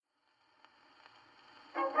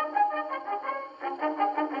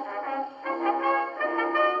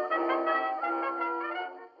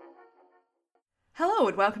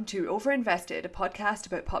and welcome to Overinvested, a podcast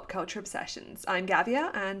about pop culture obsessions. I'm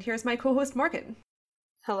Gavia, and here's my co-host Morgan.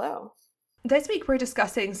 Hello. This week we're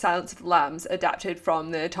discussing Silence of the Lambs, adapted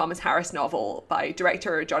from the Thomas Harris novel by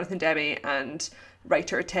director Jonathan Demme and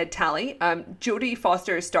writer Ted Talley. Jodie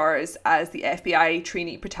Foster stars as the FBI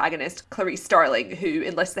trainee protagonist Clarice Starling, who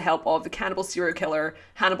enlists the help of the cannibal serial killer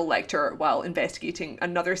Hannibal Lecter while investigating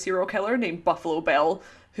another serial killer named Buffalo Bill,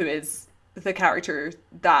 who is the character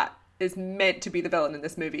that is meant to be the villain in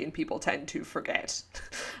this movie, and people tend to forget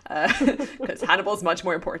because Hannibal's much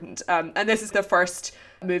more important. And this is the first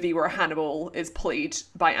movie where Hannibal is played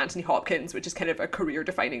by Anthony Hopkins, which is kind of a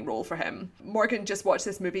career-defining role for him. Morgan just watched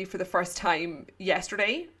this movie for the first time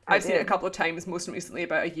yesterday. I've seen it a couple of times, most recently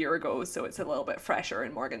about a year ago, so it's a little bit fresher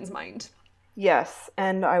in Morgan's mind. Yes,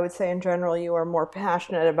 and I would say in general you are more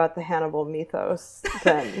passionate about the Hannibal mythos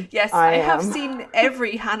than Yes, I have am. seen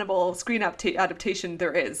every Hannibal screen adaptation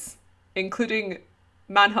there is, including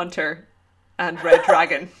Manhunter and Red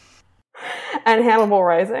Dragon. And Hannibal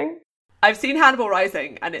Rising? I've seen Hannibal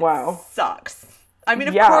Rising, and it sucks. I mean,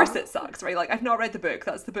 of course it sucks, right? Like, I've not read the book.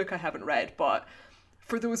 That's the book I haven't read. But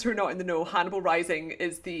for those who are not in the know, Hannibal Rising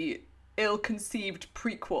is the ill-conceived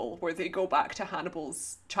prequel where they go back to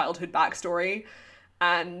Hannibal's childhood backstory.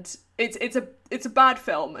 And it's a bad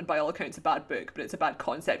film, and by all accounts a bad book, but it's a bad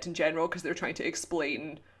concept in general because they're trying to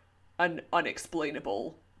explain an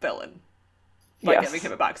unexplainable villain by giving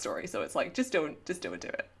him a backstory. So it's like, just don't do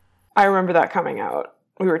it. I remember that coming out.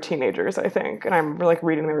 We were teenagers, I think, and I remember like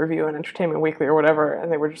reading the review in Entertainment Weekly or whatever,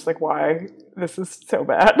 and they were just like, why? This is so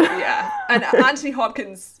bad. Yeah. And Anthony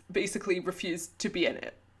Hopkins basically refused to be in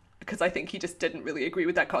it because I think he just didn't really agree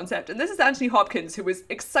with that concept. And this is Anthony Hopkins, who was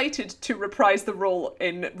excited to reprise the role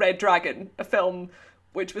in Red Dragon, a film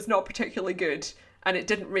which was not particularly good, and it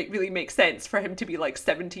didn't really make sense for him to be like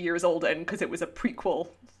 70 years old in because it was a prequel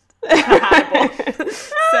to Hannibal.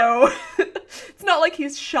 So it's not like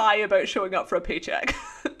he's shy about showing up for a paycheck.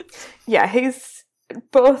 Yeah, he's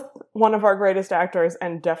both one of our greatest actors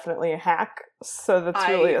and definitely a hack. So that's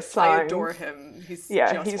really a sign. I adore him. He's he's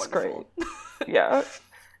wonderful. Great. Yeah.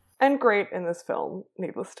 And great in this film,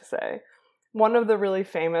 needless to say. One of the really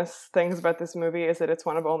famous things about this movie is that it's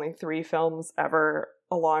one of only 3 films ever,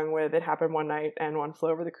 along with It Happened One Night and One Flew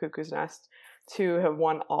Over the Cuckoo's Nest, to have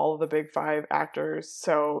won all of the big 5 actors.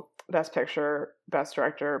 So Best Picture, Best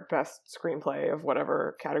Director, Best Screenplay of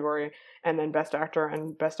whatever category, and then Best Actor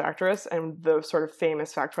and Best Actress. And the sort of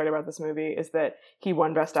famous factoid about this movie is that he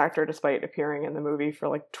won Best Actor despite appearing in the movie for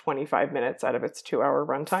like 25 minutes out of its 2-hour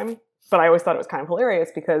runtime. But I always thought it was kind of hilarious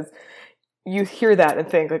because you hear that and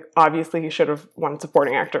think, like, obviously he should have won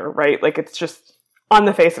Supporting Actor, right? Like, it's just, on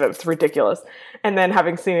the face of it, it's ridiculous. And then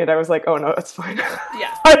having seen it, I was like, oh no, that's fine.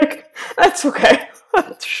 Yeah. Like, that's okay.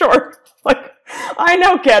 Sure. Like, I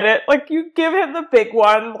now get it. Like, you give him the big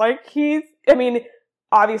one. Like,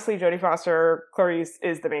 obviously Jodie Foster, Clarice,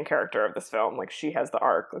 is the main character of this film. Like, she has the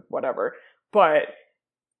arc, like, whatever. But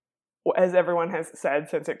as everyone has said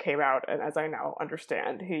since it came out, and as I now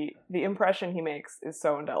understand, the impression he makes is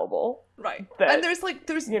so indelible. Right. That, and there's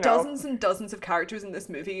dozens and dozens of characters in this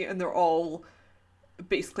movie, and they're all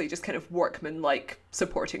basically just kind of workman-like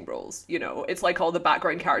supporting roles. You know, it's like all the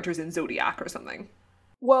background characters in Zodiac or something.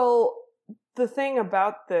 Well, the thing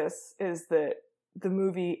about this is that the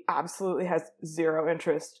movie absolutely has zero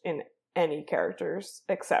interest in any characters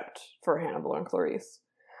except for Hannibal and Clarice.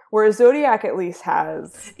 Whereas Zodiac at least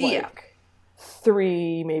has,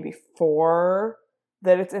 3, maybe 4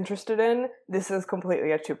 that it's interested in. This is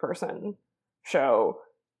completely a 2-person show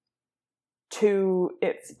to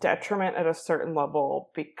its detriment at a certain level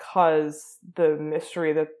because the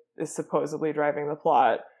mystery that is supposedly driving the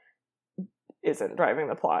plot isn't driving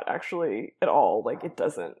the plot actually at all. Like, it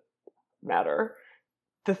doesn't matter.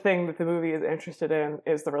 The thing that the movie is interested in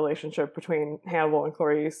is the relationship between Hannibal and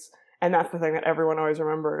Clarice, and that's the thing that everyone always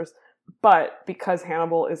remembers. But because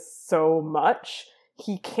Hannibal is so much,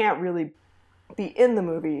 he can't really be in the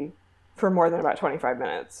movie for more than about 25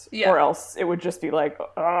 minutes. Yeah. Or else it would just be like,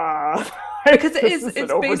 because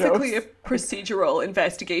it's basically a procedural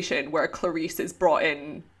investigation where Clarice is brought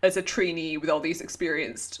in as a trainee with all these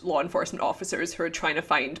experienced law enforcement officers who are trying to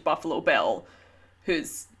find Buffalo Bill,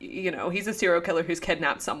 who's, he's a serial killer who's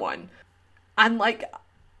kidnapped someone. And, like,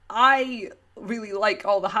 I really like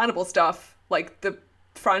all the Hannibal stuff, like the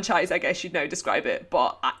franchise, I guess you'd now describe it,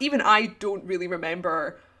 but even I don't really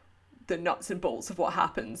remember the nuts and bolts of what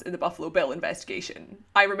happens in the Buffalo Bill investigation.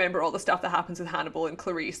 I remember all the stuff that happens with Hannibal and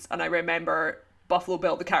Clarice, and I remember Buffalo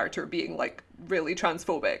Bill, the character, being like really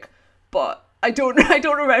transphobic, but I don't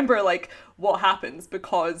remember like what happens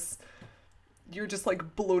because you're just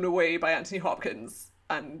like blown away by Anthony Hopkins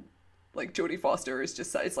and Like Jodie Foster is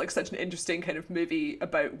just, it's like such an interesting kind of movie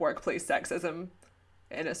about workplace sexism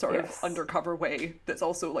in a sort of undercover way that's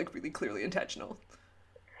also like really clearly intentional.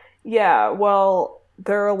 Yeah, well,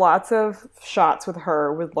 there are lots of shots with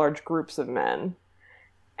her with large groups of men,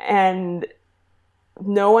 and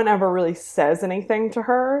no one ever really says anything to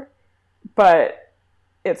her, but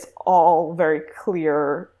it's all very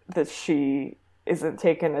clear that she isn't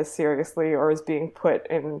taken as seriously or is being put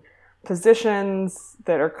in positions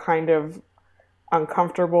that are kind of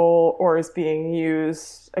uncomfortable or is being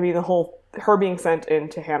used. I mean, her being sent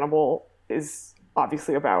into Hannibal is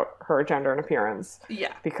obviously about her gender and appearance.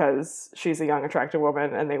 Yeah. Because she's a young, attractive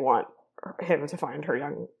woman and they want him to find her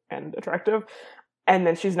young and attractive. And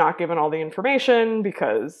then she's not given all the information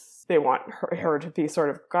because they want her to be sort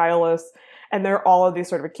of guileless. And there are all of these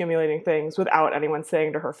sort of accumulating things without anyone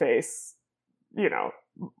saying to her face, you know,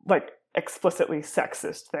 like explicitly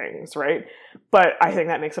sexist things, right? But I think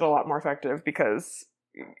that makes it a lot more effective because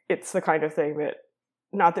it's the kind of thing that,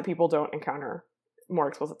 not that people don't encounter more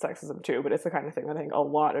explicit sexism too, but it's the kind of thing that I think a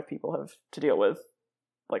lot of people have to deal with,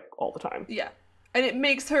 like, all the time. Yeah. And it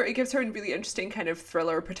gives her a really interesting kind of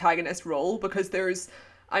thriller protagonist role, because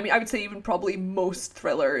I would say even probably most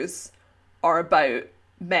thrillers are about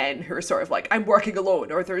men who are sort of like, I'm working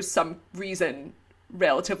alone, or there's some reason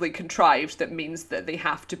relatively contrived that means that they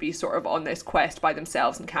have to be sort of on this quest by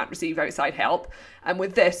themselves and can't receive outside help. And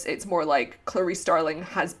with this, it's more like Clarice Starling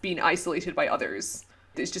has been isolated by others.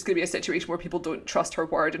 It's just going to be a situation where people don't trust her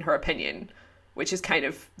word and her opinion, which is kind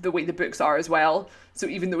of the way the books are as well. So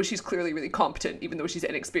even though she's clearly really competent, even though she's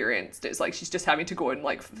inexperienced, it's like she's just having to go and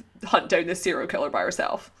like hunt down this serial killer by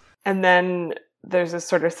herself. And then there's this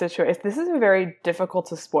sort of situation. This is a very difficult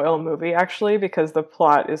to spoil movie, actually, because the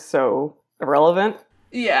plot is so irrelevant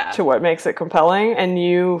to what makes it compelling. And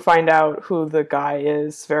you find out who the guy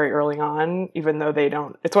is very early on, even though they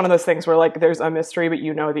don't. It's one of those things where like there's a mystery, but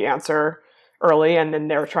you know the answer early, and then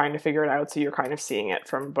they're trying to figure it out, so you're kind of seeing it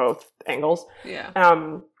from both angles. Yeah.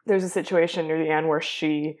 There's a situation near the end where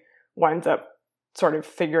she winds up sort of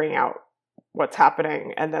figuring out what's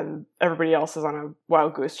happening, and then everybody else is on a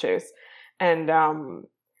wild goose chase, and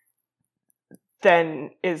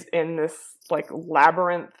then is in this like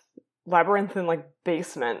labyrinthine like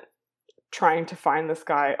basement trying to find this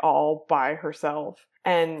guy all by herself.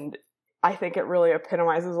 And I think it really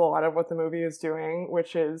epitomizes a lot of what the movie is doing,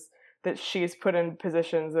 which is that she's put in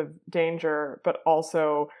positions of danger, but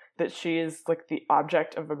also that she is like the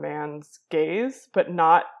object of a man's gaze, but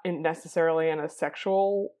not necessarily in a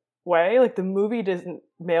sexual way. Like the movie doesn't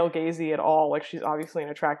male gazy at all. Like she's obviously an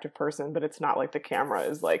attractive person, but it's not like the camera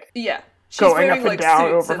is like she's going wearing, up and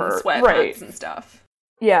down over and her, sweatpants and stuff.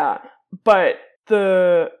 Yeah, but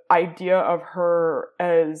the idea of her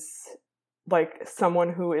as like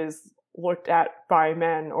someone who is looked at by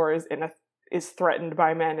men or is threatened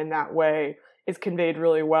by men in that way is conveyed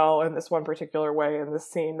really well in this one particular way in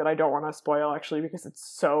this scene that I don't want to spoil actually because it's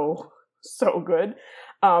so good.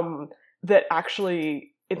 That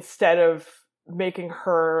actually, instead of making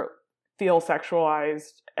her feel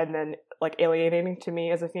sexualized and then like alienating to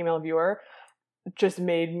me as a female viewer, just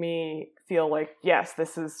made me feel like, yes,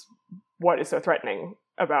 this is what is so threatening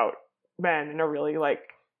about men in a really like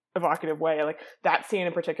evocative way. Like that scene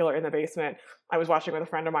in particular in the basement, I was watching with a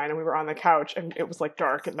friend of mine and we were on the couch and it was like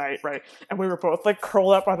dark at night, right? And we were both like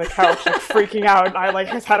curled up on the couch like freaking out, and I like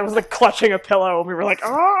his head was like clutching a pillow and we were like,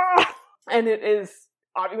 ah! And it's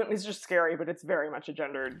just scary, but it's very much a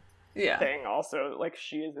gendered thing also. Like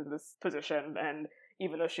she is in this position, and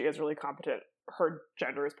even though she is really competent, her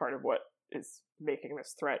gender is part of what is making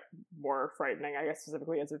this threat more frightening. I guess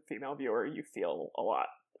specifically as a female viewer, you feel a lot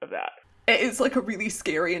of that. It is like a really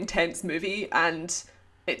scary, intense movie, and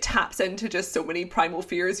it taps into just so many primal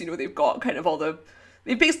fears. You know, they've got kind of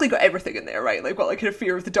they've basically got everything in there, right? Like, got like kind of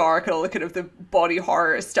fear of the dark and all the kind of the body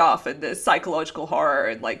horror stuff and the psychological horror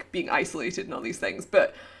and like being isolated and all these things.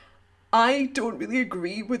 But I don't really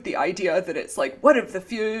agree with the idea that it's like one of the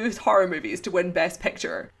few horror movies to win Best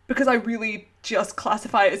Picture, because I really just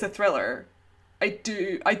classify it as a thriller. I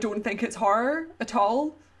don't think it's horror at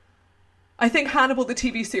all. I think Hannibal, the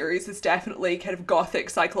TV series, is definitely kind of gothic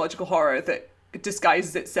psychological horror that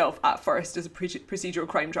disguises itself at first as a procedural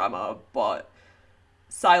crime drama, but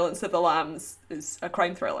Silence of the Lambs is a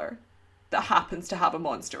crime thriller that happens to have a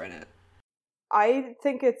monster in it. I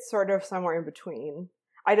think it's sort of somewhere in between.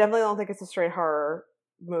 I definitely don't think it's a straight horror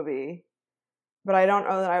movie, but I don't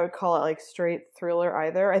know that I would call it like straight thriller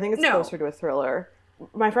either. I think it's closer to a thriller.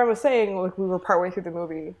 My friend was saying, like, we were partway through the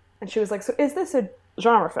movie, and she was like, so is this a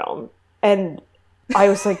genre film? And I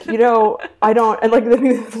was like, I don't, and like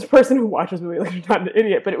this person who watches movie, like, not an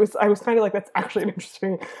idiot, but I was kind of like, that's actually an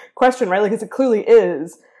interesting question, right? Like, it clearly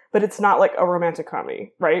is, but it's not like a romantic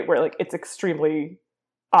comedy, right? Where like it's extremely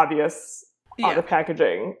obvious on the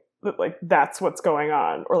packaging that like that's what's going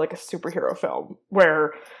on, or like a superhero film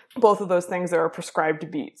where both of those things are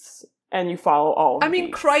prescribed beats and you follow all of the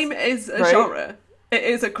beats, crime is a genre. It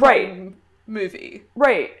is a crime movie.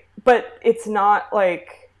 Right. But it's not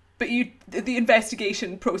like... But the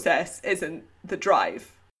investigation process isn't the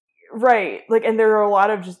drive. Right. Like, and there are a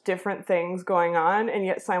lot of just different things going on, and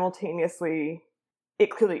yet simultaneously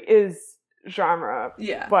it clearly is genre.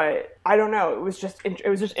 Yeah. But I don't know. It was just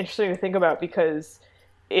interesting to think about, because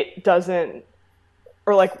it doesn't,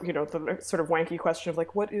 or like, the sort of wanky question of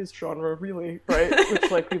like, what is genre really, right? Which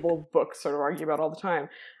like people books sort of argue about all the time,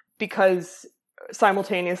 because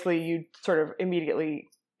simultaneously you sort of immediately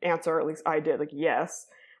answer, or at least I did, like, yes,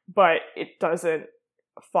 but it doesn't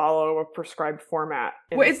follow a prescribed format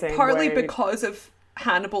in the same it's partly way. because of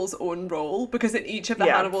Hannibal's own role, because in each of the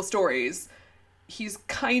Hannibal stories he's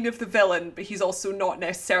kind of the villain, but he's also not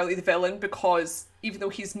necessarily the villain, because even though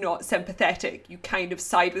he's not sympathetic, you kind of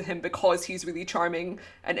side with him because he's really charming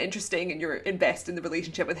and interesting, and you're invested in the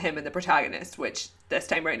relationship with him and the protagonist, which this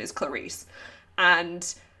time around is Clarice.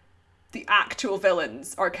 And the actual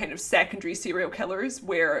villains are kind of secondary serial killers,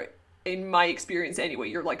 where, in my experience anyway,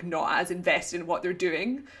 you're like not as invested in what they're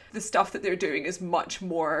doing. The stuff that they're doing is much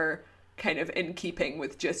more kind of in keeping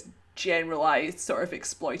with just generalized sort of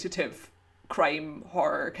exploitative crime,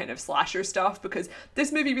 horror, kind of slasher stuff, because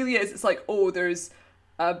this movie really is, it's like, oh, there's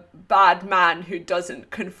a bad man who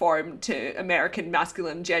doesn't conform to American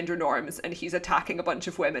masculine gender norms, and he's attacking a bunch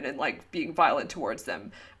of women and like being violent towards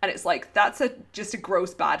them. And it's like, that's just a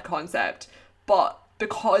gross bad concept, but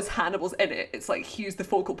because Hannibal's in it, it's like he's the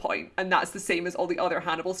focal point, and that's the same as all the other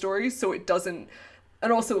Hannibal stories. So it doesn't,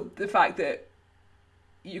 and also the fact that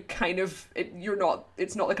you kind of,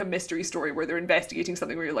 it's not like a mystery story where they're investigating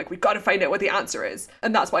something where you're like, we've got to find out what the answer is.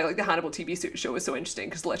 And that's why like the Hannibal TV show is so interesting,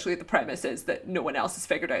 because literally the premise is that no one else has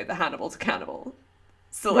figured out that Hannibal's a cannibal.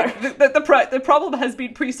 So like the problem has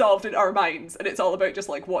been pre-solved in our minds, and it's all about just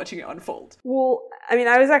like watching it unfold. Well, I mean,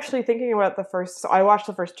 I was actually thinking about so I watched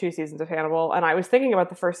the first 2 seasons of Hannibal, and I was thinking about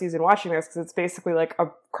the first season watching this, because it's basically like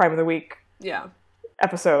a Crime of the Week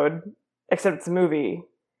episode, except it's a movie.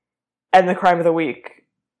 And the Crime of the Week,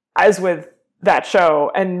 as with that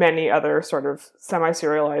show and many other sort of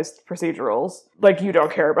semi-serialized procedurals, like, you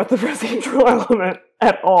don't care about the procedural element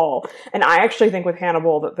at all. And I actually think with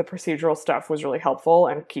Hannibal that the procedural stuff was really helpful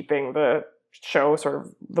in keeping the show, sort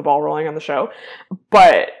of the ball rolling on the show.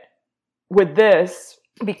 But with this,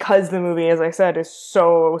 because the movie, as I said, is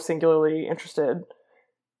so singularly interested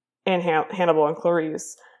in Hannibal and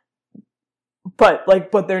Clarice, but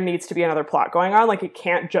there needs to be another plot going on. Like, it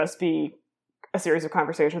can't just be a series of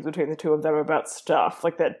conversations between the two of them about stuff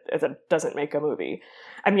like that doesn't make a movie.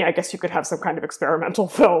 I mean, I guess you could have some kind of experimental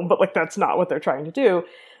film, but like that's not what they're trying to do.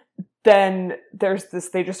 Then there's this,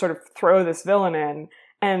 they just sort of throw this villain in,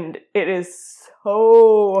 and it is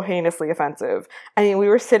so heinously offensive. I mean, we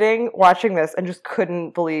were sitting watching this and just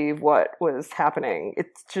couldn't believe what was happening.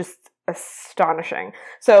 It's just astonishing.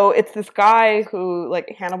 So it's this guy who,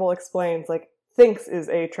 like, Hannibal explains, like, thinks is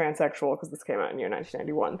a transsexual, because this came out in year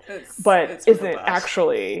 1991, but isn't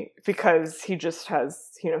actually, because he just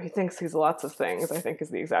has, he thinks he's lots of things, I think is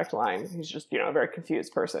the exact line. He's just, a very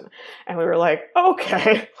confused person. And we were like,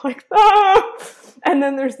 okay, like, ah! And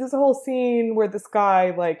then there's this whole scene where this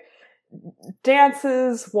guy, like,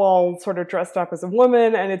 dances while sort of dressed up as a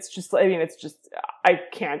woman, and it's just, I mean, it's just,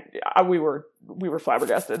 we were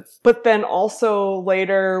flabbergasted. But then also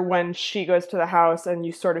later when she goes to the house and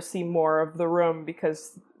you sort of see more of the room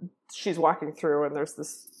because she's walking through and there's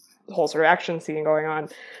this whole sort of action scene going on,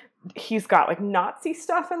 he's got like Nazi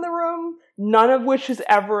stuff in the room, none of which is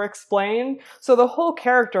ever explained. So the whole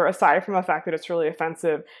character, aside from the fact that it's really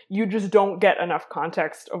offensive, you just don't get enough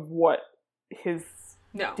context of what his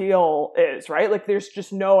deal is, right? Like, there's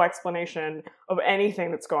just no explanation of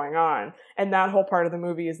anything that's going on, and that whole part of the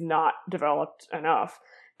movie is not developed enough,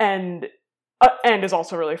 and is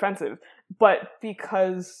also really offensive. But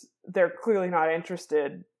because they're clearly not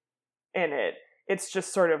interested in it, it's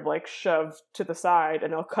just sort of like shoved to the side,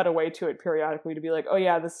 and they'll cut away to it periodically to be like, oh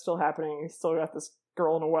yeah, this is still happening, you still got this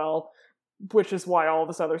girl in a well, which is why all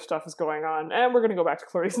this other stuff is going on, and we're gonna go back to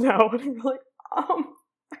Clarice now. And you're like,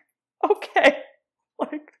 okay.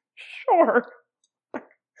 Like, sure.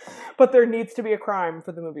 But there needs to be a crime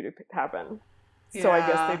for the movie to happen. Yeah. So I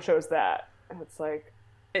guess they chose that. And it's like,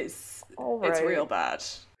 it's right. It's real bad.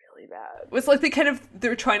 Really bad. It's like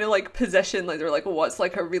they're trying to like position, like they're like, well, what's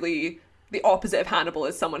like a really the opposite of Hannibal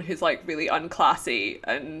is someone who's like really unclassy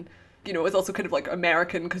and, you know, is also kind of like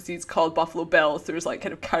American because he's called Buffalo Bill, so there's like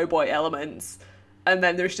kind of cowboy elements. And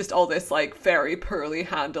then there's just all this like very poorly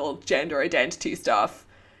handled gender identity stuff.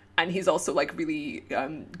 And he's also like really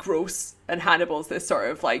gross, and Hannibal's this sort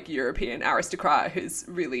of like European aristocrat who's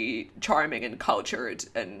really charming and cultured,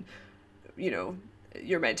 and, you know,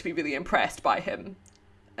 you're meant to be really impressed by him.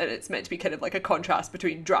 And it's meant to be kind of like a contrast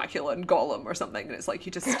between Dracula and Gollum or something. And it's like,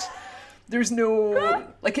 you just, there's no,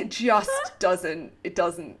 like, it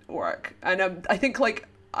doesn't work. And I think like,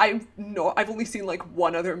 I've only seen like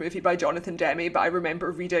one other movie by Jonathan Demme, but I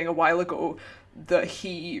remember reading a while ago that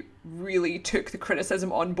he really took the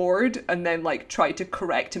criticism on board and then like tried to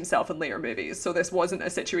correct himself in later movies. So this wasn't a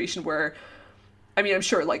situation where, I mean, I'm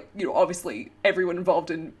sure like, you know, obviously everyone involved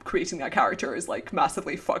in creating that character is like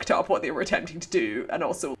massively fucked up what they were attempting to do. And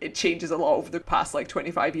also it changes a lot over the past like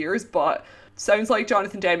 25 years, but sounds like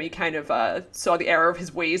Jonathan Demme kind of saw the error of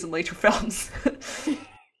his ways in later films.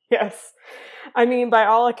 Yes. I mean, by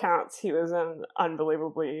all accounts, he was an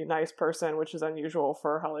unbelievably nice person, which is unusual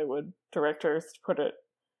for Hollywood directors, to put it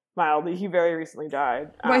mildly. He very recently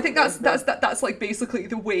died. Well, I think that's like basically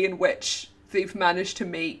the way in which they've managed to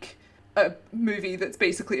make a movie that's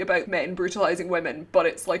basically about men brutalizing women, but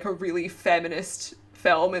it's like a really feminist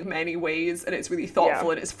film in many ways, and it's really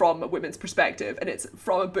thoughtful, and it's from a women's perspective, and it's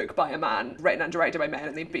from a book by a man, written and directed by men,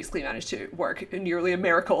 and they basically managed to work nearly a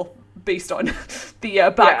miracle based on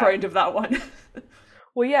the background of that one.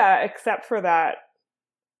 Well, yeah, except for that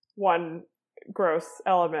one gross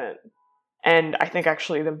element. And I think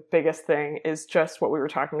actually the biggest thing is just what we were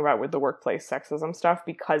talking about with the workplace sexism stuff,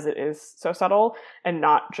 because it is so subtle and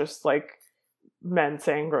not just like men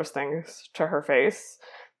saying gross things to her face.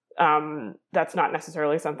 That's not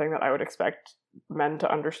necessarily something that I would expect men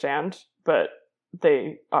to understand, but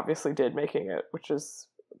they obviously did, making it, which is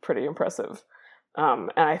pretty impressive.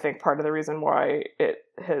 And I think part of the reason why it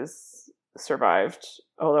has survived,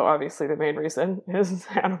 although obviously the main reason is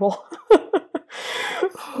Hannibal,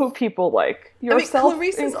 who people like yourself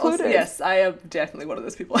included. Also, yes, I am definitely one of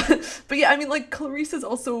those people. But yeah, I mean, like, Clarice is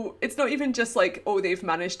also, it's not even just like, oh, they've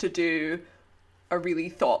managed to do a really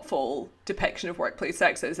thoughtful depiction of workplace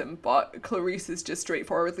sexism, but Clarice is just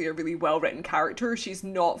straightforwardly a really well-written character. She's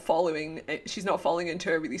not falling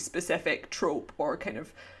into a really specific trope or kind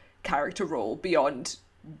of character role beyond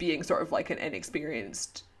being sort of like an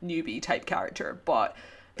inexperienced newbie type character. But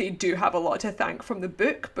they do have a lot to thank from the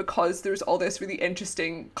book, because there's all this really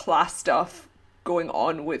interesting class stuff going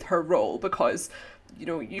on with her role, because, you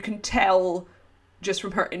know, you can tell just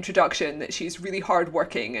from her introduction that she's really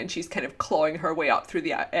hardworking and she's kind of clawing her way up through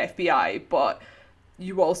the FBI, but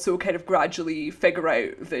you also kind of gradually figure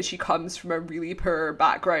out that she comes from a really poor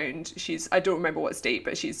background. I don't remember what state,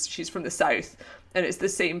 but she's from the South, and it's the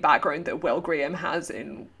same background that Will Graham has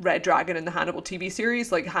in Red Dragon and the Hannibal TV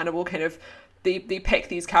series. Like, Hannibal kind of, they pick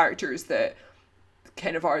these characters that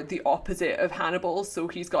kind of are the opposite of Hannibal, so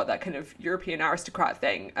he's got that kind of European aristocrat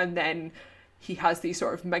thing, and then he has these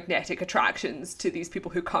sort of magnetic attractions to these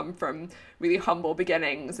people who come from really humble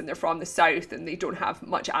beginnings, and they're from the South, and they don't have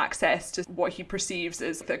much access to what he perceives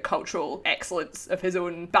as the cultural excellence of his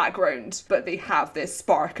own background, but they have this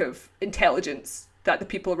spark of intelligence that the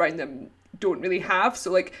people around them don't really have.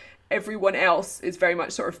 So like, everyone else is very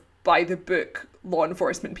much sort of by the book law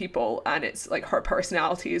enforcement people, and it's like her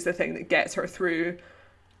personality is the thing that gets her through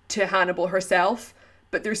to Hannibal herself.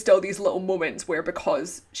 But there's still these little moments where,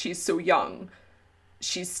 because she's so young,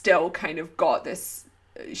 she's still kind of got a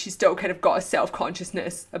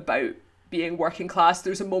self-consciousness about being working class.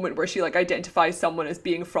 There's a moment where she like identifies someone as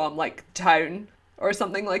being from like town or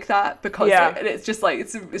something like that, because and it's just like,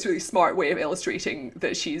 it's a really smart way of illustrating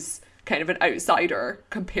that she's kind of an outsider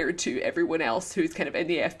compared to everyone else who's kind of in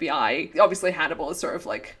the FBI. Obviously Hannibal is sort of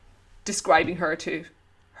like describing her to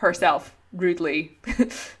herself rudely,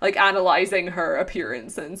 like analysing her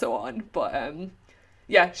appearance and so on. But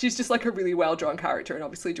yeah, she's just like a really well-drawn character, and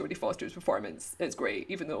obviously Jodie Foster's performance is great,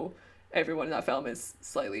 even though everyone in that film is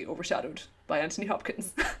slightly overshadowed by Anthony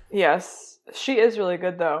Hopkins. Yes, she is really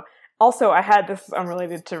good though. Also, this is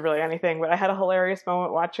unrelated to really anything, but I had a hilarious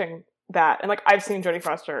moment watching that, and like, I've seen Jodie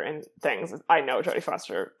Foster in things I know Jodie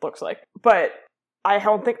Foster looks like, but I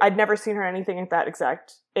don't think I'd never seen her anything at that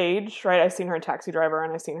exact age, right? I've seen her in Taxi Driver,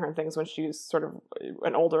 and I've seen her in things when she was sort of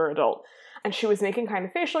an older adult, and she was making kind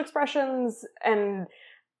of facial expressions, and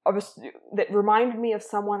that reminded me of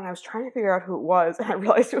someone, and I was trying to figure out who it was, and I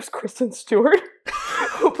realized it was Kristen Stewart,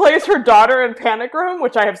 who plays her daughter in Panic Room,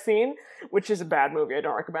 which I have seen, which is a bad movie. I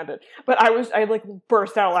don't recommend it. But I like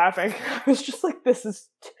burst out laughing. I was just like, this is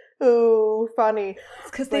too funny.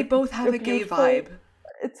 It's because they both have a gay vibe.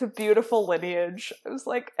 it's a beautiful lineage. I was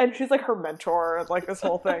like, and she's like her mentor and like this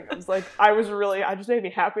whole thing. I was like, I just made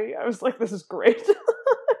me happy. I was like, this is great.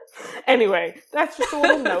 Anyway, that's just a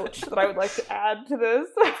little note that I would like to add to this.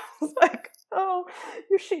 I was like, oh,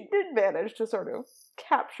 she did manage to sort of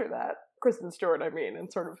capture that. Kristen Stewart, I mean,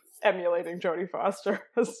 and sort of emulating Jodie Foster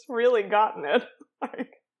has really gotten it.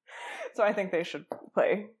 Like, so I think they should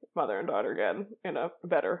play mother and daughter again in a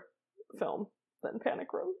better film than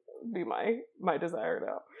Panic Room. Would be my desire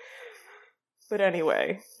now. But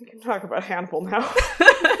anyway, we can talk about Hannibal now.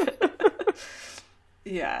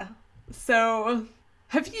 Yeah. So,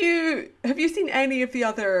 have you seen any of the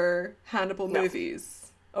other Hannibal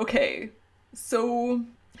movies? Okay. So,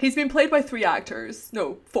 he's been played by 3 actors.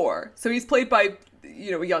 No, 4. So he's played by,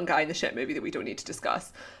 a young guy in the shit movie that we don't need to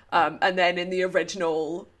discuss. And then in the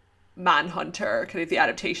original Manhunter, kind of the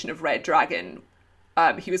adaptation of Red Dragon,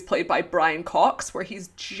 he was played by Brian Cox, where he's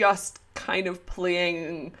just kind of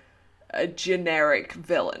playing a generic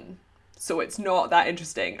villain. So it's not that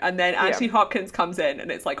interesting. And then Anthony Hopkins comes in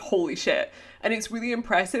and it's like, holy shit. And it's really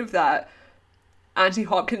impressive that Anthony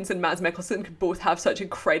Hopkins and Mads Mikkelsen could both have such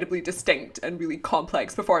incredibly distinct and really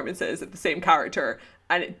complex performances of the same character.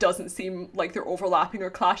 And it doesn't seem like they're overlapping or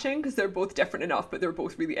clashing because they're both different enough, but they're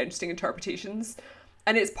both really interesting interpretations.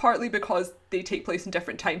 And it's partly because they take place in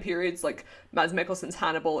different time periods. Like Mads Mikkelsen's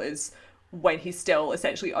Hannibal is when he's still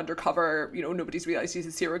essentially undercover, nobody's realized he's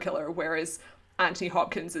a serial killer, whereas Anthony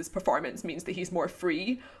Hopkins' performance means that he's more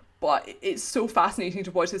free. But it's so fascinating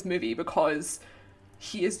to watch this movie because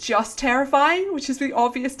he is just terrifying, which is really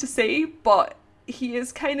obvious to say, but he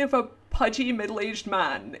is kind of a pudgy middle-aged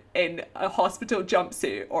man in a hospital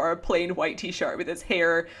jumpsuit or a plain white t-shirt with his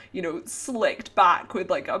hair, slicked back with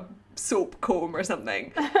like a soap comb or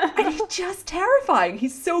something. And he's just terrifying.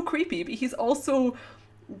 He's so creepy, but he's also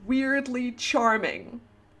weirdly charming.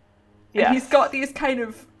 Yeah. And he's got these kind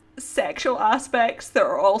of sexual aspects that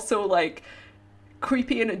are also like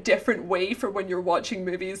creepy in a different way for when you're watching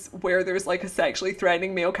movies where there's like a sexually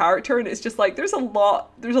threatening male character, and it's just like there's a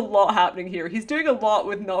lot happening here. He's doing a lot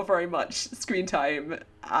with not very much screen time,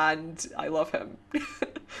 and I love him.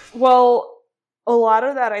 Well, a lot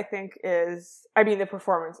of that I think is, the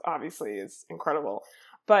performance obviously is incredible,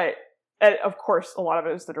 but of course a lot of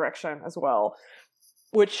it is the direction as well,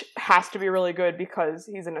 which has to be really good because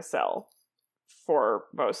he's in a cell for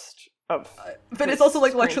most of but it's also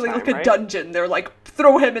like literally time, like a dungeon. They're like,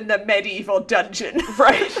 throw him in the medieval dungeon.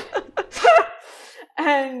 Right.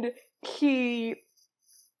 And he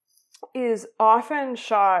is often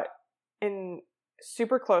shot in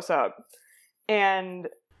super close up and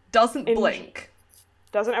doesn't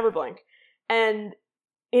ever blink. And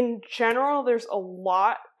in general, there's a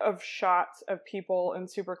lot of shots of people in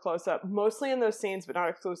super close up, mostly in those scenes, but not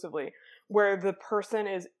exclusively, where the person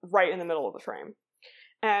is right in the middle of the frame.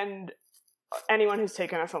 And anyone who's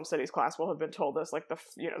taken a film studies class will have been told this, like the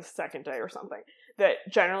second day or something, that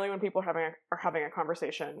generally when people are having a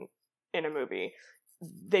conversation in a movie,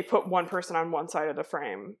 they put one person on one side of the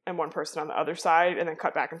frame and one person on the other side, and then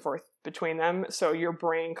cut back and forth between them. So your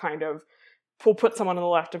brain kind of will put someone on the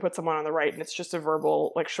left and put someone on the right, and it's just a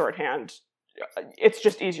verbal like shorthand. It's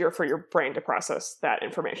just easier for your brain to process that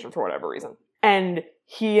information for whatever reason. And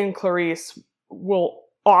he and Clarice will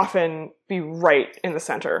often be right in the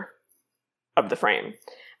center of the frame.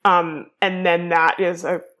 And then that is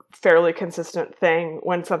a fairly consistent thing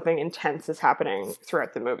when something intense is happening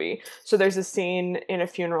throughout the movie. So there's a scene in a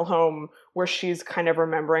funeral home where she's kind of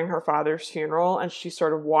remembering her father's funeral, and she's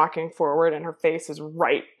sort of walking forward and her face is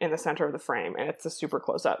right in the center of the frame, and it's a super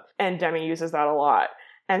close up. And Demme uses that a lot.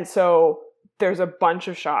 And so there's a bunch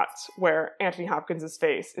of shots where Anthony Hopkins'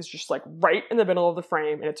 face is just like right in the middle of the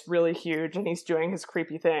frame, and it's really huge, and he's doing his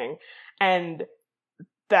creepy thing. And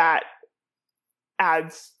that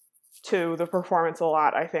adds to the performance a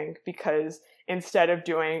lot, I think, because instead of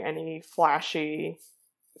doing any flashy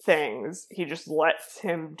things, he just lets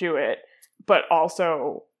him do it, but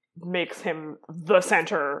also makes him the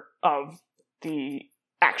center of the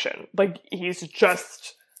action. Like, he's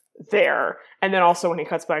just there. And then also when he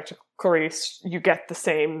cuts back to Clarice, you get the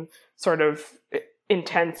same sort of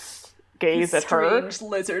intense gaze at her. Strange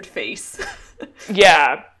lizard face.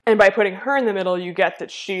 Yeah. And by putting her in the middle, you get that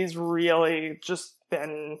she's really just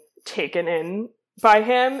been taken in by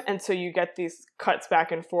him. And so you get these cuts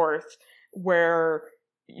back and forth where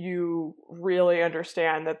you really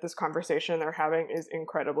understand that this conversation they're having is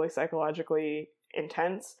incredibly psychologically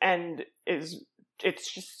intense and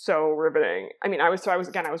it's just so riveting. I mean, I was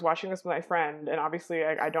watching this with my friend, and obviously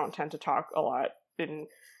I don't tend to talk a lot in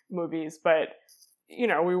movies, but you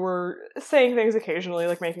know, we were saying things occasionally,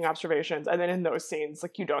 like making observations, and then in those scenes,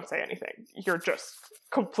 like, you don't say anything. You're just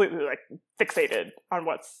completely, like, fixated on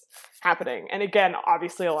what's happening. And again,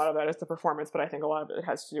 obviously a lot of that is the performance, but I think a lot of it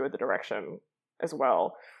has to do with the direction as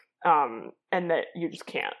well. And that you just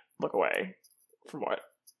can't look away from what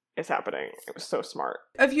is happening. It was so smart.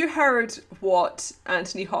 Have you heard what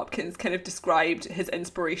Anthony Hopkins kind of described his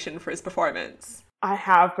inspiration for his performance? I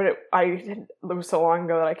have, but it was so long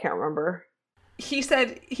ago that I can't remember. He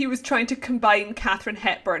said he was trying to combine Katharine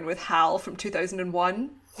Hepburn with Hal from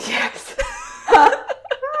 2001. Yes.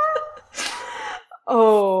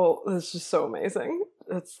 Oh, that's just so amazing.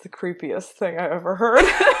 That's the creepiest thing I've ever heard.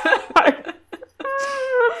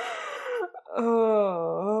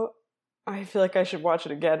 Oh, I feel like I should watch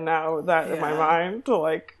it again now with that in my mind to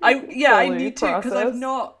like. I need to, because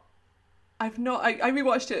I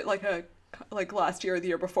rewatched it like last year or the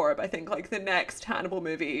year before, but I think like the next Hannibal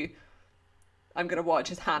movie I'm going to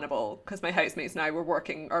watch is Hannibal, because my housemates and I were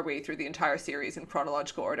working our way through the entire series in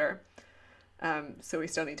chronological order. So we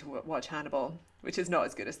still need to watch Hannibal, which is not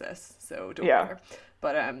as good as this, so don't bother.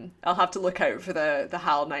 But I'll have to look out for the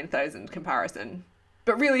HAL 9000 comparison.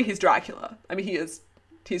 But really, he's Dracula. I mean, he's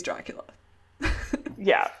Dracula.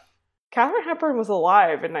 Yeah. Katharine Hepburn was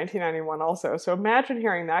alive in 1991 also, so imagine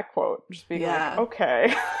hearing that quote, just being like,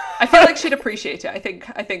 okay. I feel like she'd appreciate it. I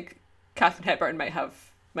think Katharine Hepburn might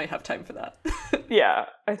have time for that. Yeah,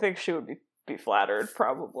 I think she would be flattered,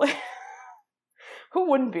 probably. Who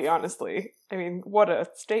wouldn't be, honestly? I mean, what a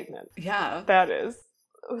statement. Yeah. That is.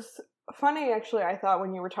 It was funny, actually, I thought,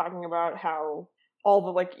 when you were talking about how all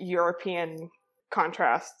the, like, European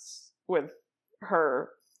contrasts with her.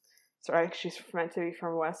 So I think she's meant to be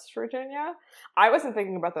from West Virginia. I wasn't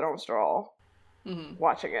thinking about that almost at all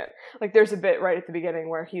watching it. Like, there's a bit right at the beginning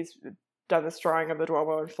where he's done this drawing of the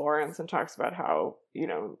Duomo in Florence and talks about how, you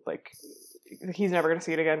know, like, he's never going to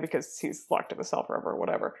see it again because he's locked in a cell forever or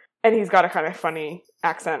whatever. And he's got a kind of funny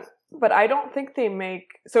accent. But I don't think they make...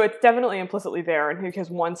 So it's definitely implicitly there. And he has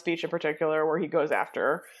one speech in particular where he goes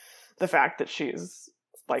after the fact that she's,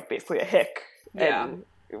 like, basically a hick. Yeah. And,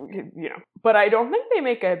 you know. But I don't think they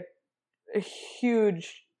make a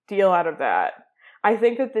huge deal out of that. I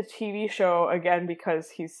think that the TV show, again, because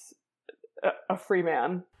he's a free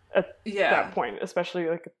man at that point, especially,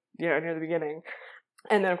 like, you know, near the beginning.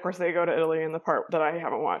 And then, of course, they go to Italy in the part that I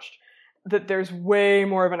haven't watched. That there's way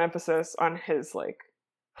more of an emphasis on his, like,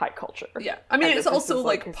 high culture. Yeah. I mean, it's also,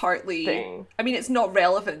 like partly... thing. I mean, it's not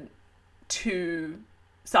relevant to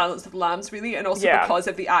Silence of the Lambs, really, and also because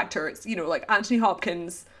of the actor. It's, you know, like, Anthony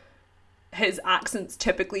Hopkins, his accents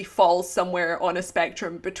typically fall somewhere on a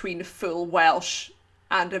spectrum between full Welsh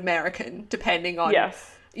and American, depending on...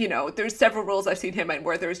 Yes. You know, there's several roles I've seen him in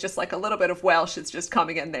where there's just, like, a little bit of Welsh is just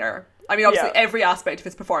coming in there. I mean, obviously, every aspect of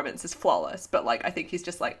his performance is flawless, but, like, I think he's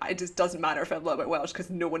just, like, it just doesn't matter if I'm a little bit Welsh, because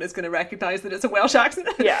no one is going to recognise that it's a Welsh accent.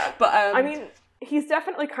 Yeah. But, I mean, he's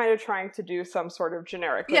definitely kind of trying to do some sort of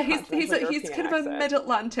generic... Yeah, he's kind of a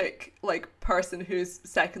mid-Atlantic, like, person whose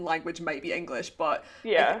second language might be English, but...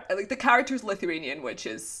 Yeah. Like, the character's Lithuanian, which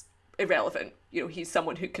is irrelevant. You know, he's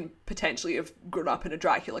someone who can potentially have grown up in a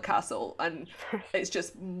Dracula castle, and it's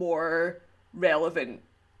just more relevant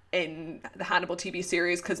in the Hannibal TV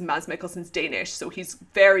series because Mads Mikkelsen's Danish, so he's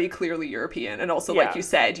very clearly European, and also, like you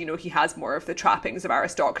said, you know, he has more of the trappings of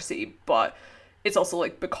aristocracy, but it's also,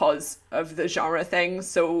 like, because of the genre thing.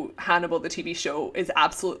 So Hannibal, the TV show, is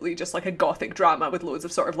absolutely just, like, a gothic drama with loads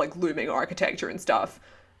of sort of, like, looming architecture and stuff,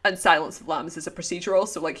 and Silence of the Lambs is a procedural,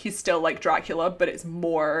 so, like, he's still like Dracula, but it's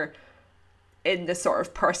more in the sort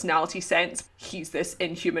of personality sense. He's this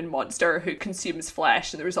inhuman monster who consumes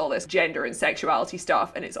flesh, and there's all this gender and sexuality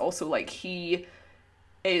stuff, and it's also like he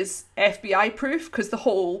is FBI proof, because the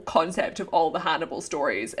whole concept of all the Hannibal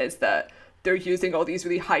stories is that they're using all these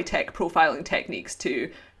really high-tech profiling techniques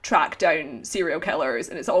to track down serial killers,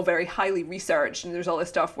 and it's all very highly researched, and there's all this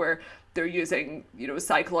stuff where they're using, you know,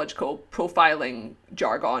 psychological profiling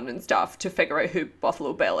jargon and stuff to figure out who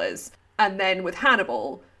Buffalo Bill is. And then with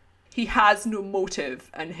Hannibal, he has no motive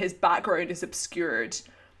and his background is obscured,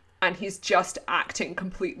 and he's just acting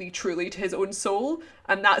completely truly to his own soul.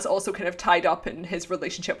 And that's also kind of tied up in his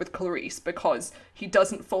relationship with Clarice, because he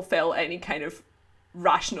doesn't fulfill any kind of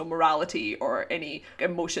rational morality or any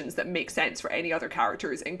emotions that make sense for any other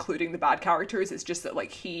characters, including the bad characters. It's just that,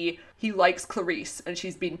 like, he likes Clarice and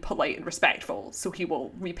she's been polite and respectful, so he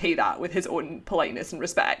will repay that with his own politeness and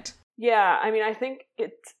respect. Yeah, I mean, I think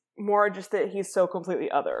it's more just that he's so completely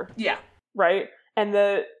other. Yeah. Right? And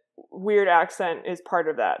the weird accent is part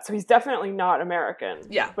of that. So he's definitely not American.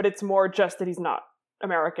 Yeah. But it's more just that he's not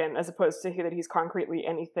American as opposed to that he's concretely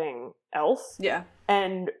anything else. Yeah.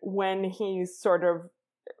 And when he's sort of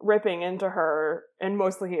ripping into her, and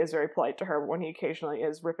mostly he is very polite to her, but when he occasionally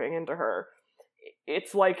is ripping into her,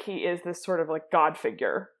 it's like he is this sort of like God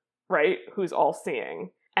figure, right? Who's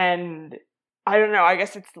all-seeing. And I don't know, I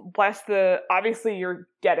guess it's less obviously you're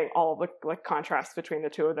getting all the like contrast between the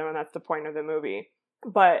two of them, and that's the point of the movie.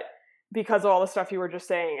 But because of all the stuff you were just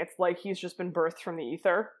saying, it's like he's just been birthed from the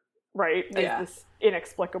ether, right? Yeah. As this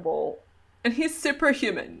inexplicable. And he's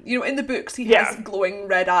superhuman. You know, in the books, he has glowing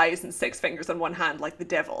red eyes and 6 fingers on one hand like the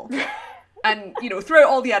devil. And, you know, throughout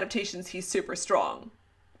all the adaptations, he's super strong,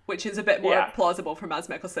 which is a bit more plausible for Mads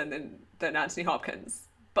Mikkelsen than Anthony Hopkins.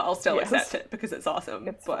 But I'll still accept it because it's awesome.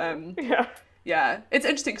 It's it's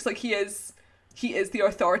interesting because, like, he is the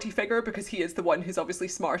authority figure because he is the one who's obviously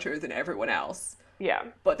smarter than everyone else. Yeah.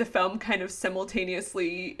 But the film kind of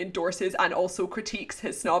simultaneously endorses and also critiques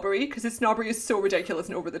his snobbery, because his snobbery is so ridiculous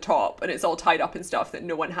and over the top, and it's all tied up in stuff that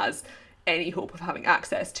no one has any hope of having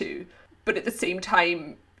access to. But at the same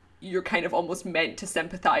time, you're kind of almost meant to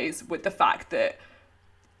sympathise with the fact that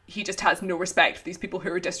he just has no respect for these people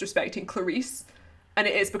who are disrespecting Clarice. And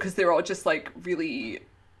it is because they're all just like really,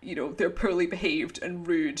 you know, they're poorly behaved and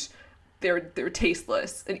rude. They're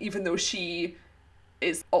tasteless. And even though she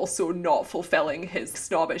is also not fulfilling his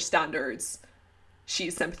snobbish standards,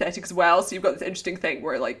 she's sympathetic as well. So you've got this interesting thing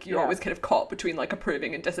where like you're always kind of caught between like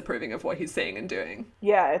approving and disapproving of what he's saying and doing.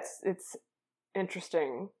 Yeah, it's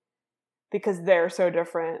interesting because they're so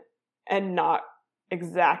different and not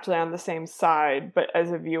exactly on the same side, but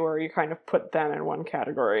as a viewer you kind of put them in one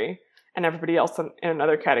category and everybody else in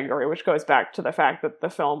another category, which goes back to the fact that the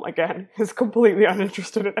film, again, is completely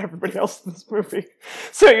uninterested in everybody else in this movie.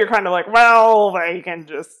 So you're kind of like, well, they can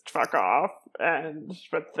just fuck off.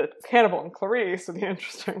 But the Hannibal and Clarice are the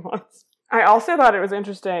interesting ones. I also thought it was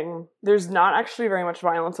interesting. There's not actually very much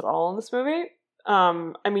violence at all in this movie.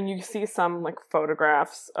 I mean, you see some like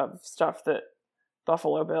photographs of stuff that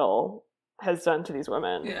Buffalo Bill has done to these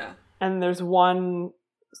women. Yeah. And there's one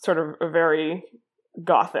sort of a very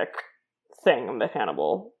gothic thing that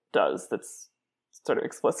Hannibal does that's sort of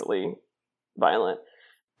explicitly violent,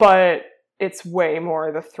 but it's way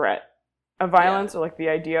more the threat of violence or like the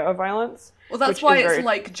idea of violence. Well, that's why it's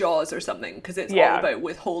like Jaws or something, because it's all about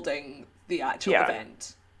withholding the actual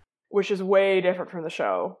event, which is way different from the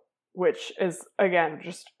show, which is again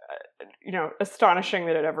just astonishing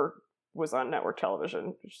that it ever was on network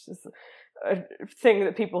television, which is a thing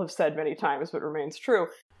that people have said many times but remains true.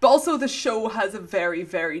 But also the show has a very,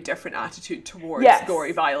 very different attitude towards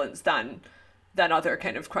gory violence than other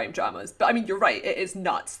kind of crime dramas. But I mean, you're right, it is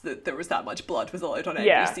nuts that there was that much blood was allowed on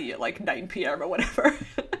NBC at like 9 p.m. or whatever.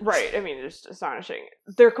 Right, I mean, it's astonishing.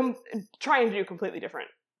 They're trying to do completely different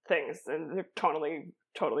things, and they're totally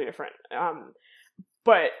different.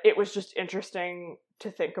 But it was just interesting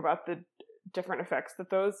to think about the different effects that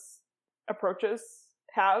those approaches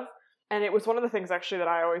have. And it was one of the things actually that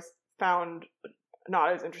I always found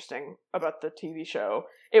not as interesting about the TV show.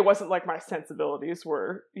 It wasn't like my sensibilities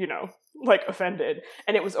were, like offended.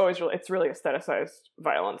 And it was always it's really aestheticized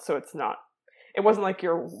violence. So it wasn't like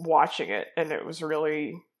you're watching it and it was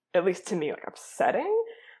really, at least to me, like upsetting.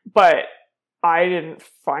 But I didn't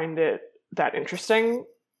find it that interesting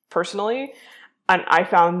personally. And I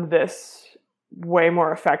found this way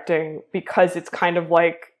more affecting because it's kind of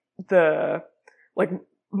like the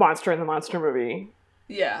Monster in the Monster movie.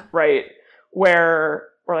 Yeah. Right? Or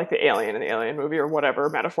like the Alien in the Alien movie, or whatever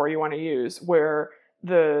metaphor you want to use, where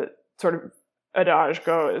the sort of adage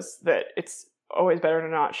goes that it's always better to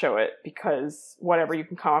not show it because whatever you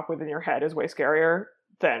can come up with in your head is way scarier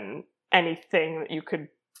than anything that you could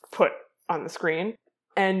put on the screen.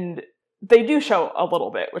 And they do show a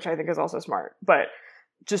little bit, which I think is also smart, but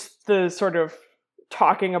just the sort of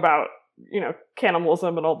talking about,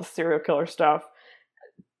 cannibalism and all the serial killer stuff,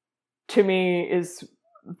 to me, is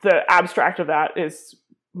the abstract of that is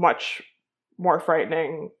much more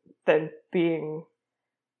frightening than being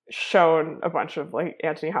shown a bunch of like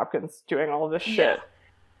Anthony Hopkins doing all of this shit.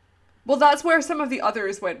 Well, that's where some of the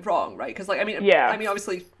others went wrong, right? Because I mean,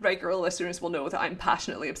 obviously, regular listeners will know that I'm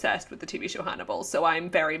passionately obsessed with the TV show Hannibal, so I'm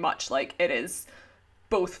very much like it is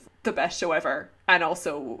both the best show ever, and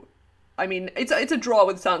also, I mean, it's a draw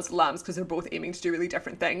with Silence of the Lambs because they're both aiming to do really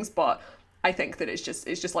different things, but I think that it's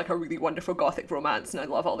just like a really wonderful gothic romance, and I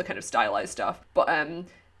love all the kind of stylized stuff. But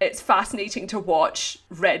it's fascinating to watch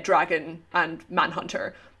Red Dragon and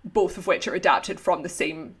Manhunter, both of which are adapted from the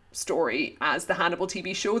same story as the Hannibal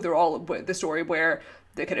TV show. They're all the story where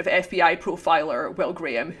the kind of FBI profiler, Will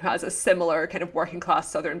Graham, who has a similar kind of working class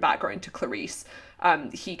Southern background to Clarice,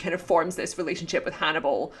 he kind of forms this relationship with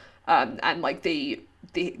Hannibal, and like they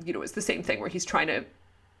it's the same thing where he's trying to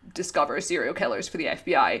discover serial killers for the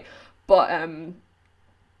FBI. But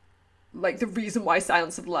like the reason why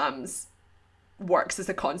Silence of the Lambs works as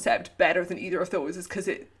a concept better than either of those is because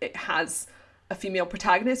it has a female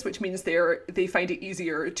protagonist, which means they find it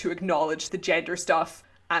easier to acknowledge the gender stuff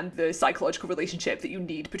and the psychological relationship that you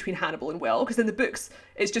need between Hannibal and Will. Because in the books,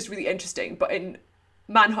 it's just really interesting. But in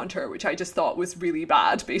Manhunter, which I just thought was really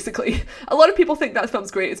bad, basically. A lot of people think that film's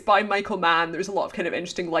great. It's by Michael Mann. There's a lot of kind of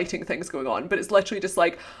interesting lighting things going on. But it's literally just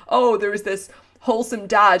like, oh, there is this wholesome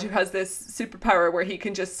dad who has this superpower where he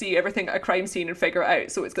can just see everything at a crime scene and figure it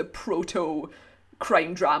out. So it's the proto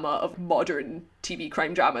crime drama of modern TV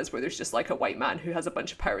crime dramas where there's just like a white man who has a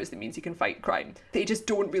bunch of powers that means he can fight crime. They just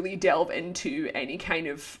don't really delve into any kind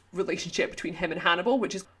of relationship between him and Hannibal,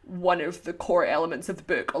 which is one of the core elements of the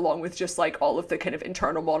book, along with just like all of the kind of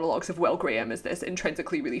internal monologues of Will Graham as this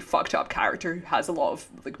intrinsically really fucked up character who has a lot of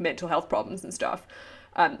like mental health problems and stuff.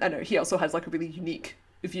 I know he also has like a really unique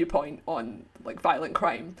viewpoint on like violent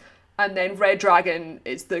crime. And then Red Dragon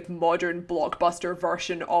is the modern blockbuster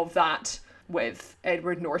version of that, with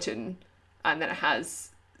Edward Norton, and then it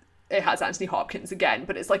has Anthony Hopkins again,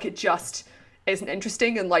 but it's like it just isn't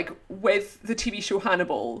interesting. And like with the TV show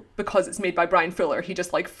Hannibal, because it's made by Brian Fuller, he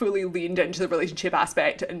just like fully leaned into the relationship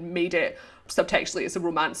aspect and made it subtextually as a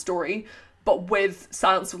romance story. But with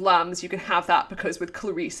Silence of the Lambs, you can have that because with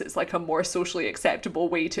Clarice, it's like a more socially acceptable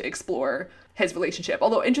way to explore his relationship.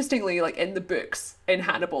 Although interestingly, like in the books in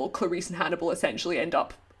Hannibal, Clarice and Hannibal essentially end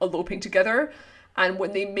up eloping together. And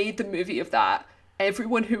when they made the movie of that,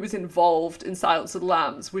 everyone who was involved in Silence of the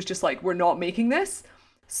Lambs was just like, we're not making this.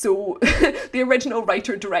 So the original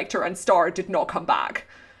writer, director, and star did not come back.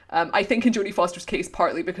 I think in Jodie Foster's case,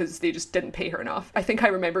 partly because they just didn't pay her enough. I think I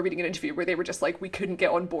remember reading an interview where they were just like, we couldn't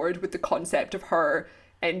get on board with the concept of her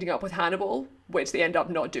ending up with Hannibal, which they end up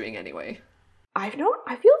not doing anyway. I feel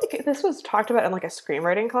like this was talked about in like a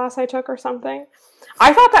screenwriting class I took or something.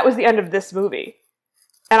 I thought that was the end of this movie.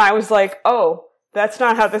 And I was like, oh, that's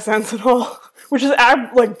not how this ends at all, which is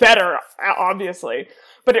like better, obviously.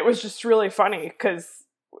 But it was just really funny because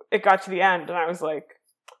it got to the end and I was like,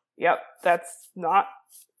 yep, that's not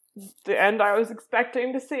the end I was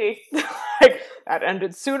expecting to see. Like that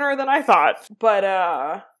ended sooner than I thought. But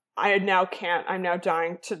I'm now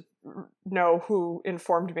dying to know who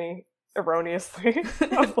informed me erroneously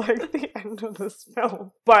of like the end of this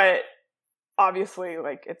film. But obviously,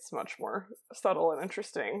 like, it's much more subtle and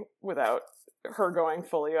interesting without her going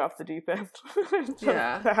fully off the deep end.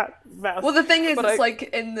 Yeah. That mess. Well, the thing is, it's like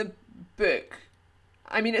in the book,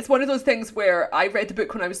 I mean, it's one of those things where I read the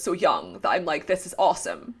book when I was so young that I'm like, this is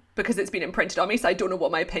awesome because it's been imprinted on me. So I don't know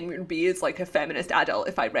what my opinion would be as like a feminist adult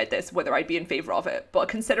if I read this, whether I'd be in favour of it. But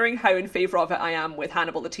considering how in favour of it I am with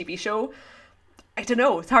Hannibal, the TV show, I don't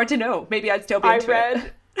know. It's hard to know. Maybe I'd still be into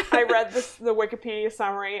it. I read the Wikipedia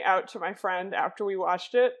summary out to my friend after we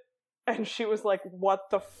watched it, and she was like, what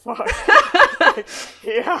the fuck? Like,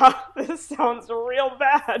 yeah, this sounds real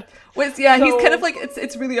bad. He's kind of like,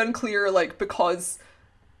 it's really unclear, like, because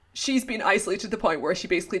she's been isolated to the point where she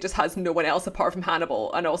basically just has no one else apart from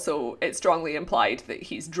Hannibal, and also it's strongly implied that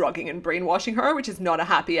he's drugging and brainwashing her, which is not a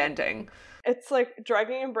happy ending. It's like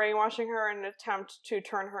drugging and brainwashing her in an attempt to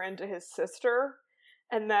turn her into his sister,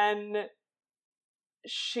 and then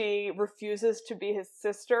she refuses to be his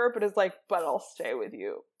sister, but is like, but I'll stay with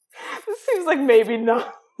you. This seems like maybe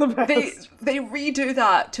not the best. They redo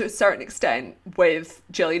that to a certain extent with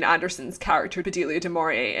Gillian Anderson's character Bedelia du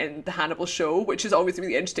Maurier in the Hannibal show, which is always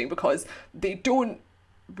really interesting because they don't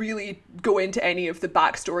really go into any of the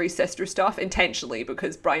backstory sister stuff intentionally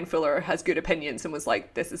because Brian Fuller has good opinions and was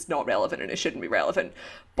like, this is not relevant and it shouldn't be relevant.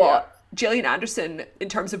 But Gillian Anderson, in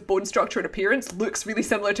terms of bone structure and appearance, looks really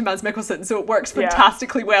similar to Mads Mikkelsen, so it works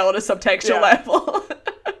fantastically well on a subtextual level.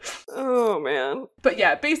 Oh, man. But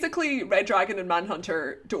yeah, basically Red Dragon and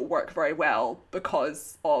Manhunter don't work very well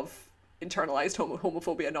because of internalized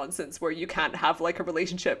homophobia nonsense where you can't have like a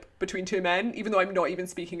relationship between two men, even though I'm not even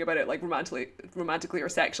speaking about it like romantically or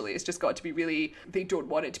sexually. It's just got to be really, they don't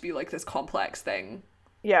want it to be like this complex thing.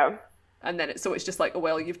 Yeah. And then it's just like, oh,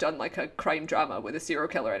 well, you've done like a crime drama with a serial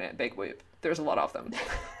killer in it, big whoop. There's a lot of them.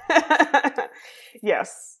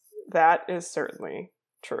 Yes, that is certainly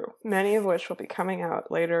true. Many of which will be coming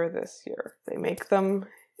out later this year. They make them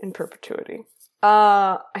in perpetuity.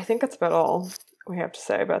 I think that's about all we have to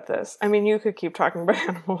say about this. I mean, you could keep talking about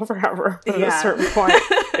Hannibal forever, but at a certain point,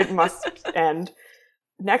 it must end.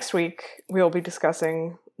 Next week, we'll be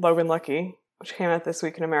discussing Logan Lucky, which came out this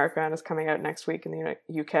week in America and is coming out next week in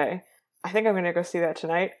the UK. I think I'm going to go see that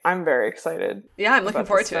tonight. I'm very excited. Yeah, I'm looking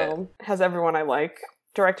forward to it. Has everyone I like.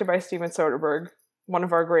 Directed by Steven Soderbergh, one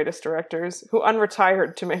of our greatest directors, who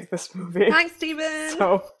unretired to make this movie. Thanks, Stephen!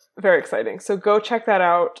 So, very exciting. So go check that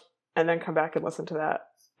out, and then come back and listen to that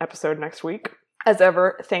episode next week. As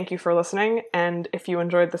ever, thank you for listening, and if you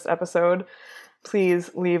enjoyed this episode, please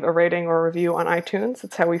leave a rating or review on iTunes.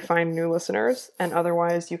 It's how we find new listeners. And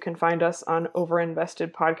otherwise, you can find us on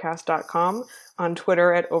overinvestedpodcast.com, on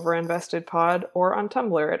Twitter at overinvestedpod, or on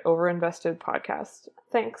Tumblr at overinvestedpodcast.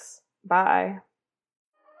 Thanks. Bye.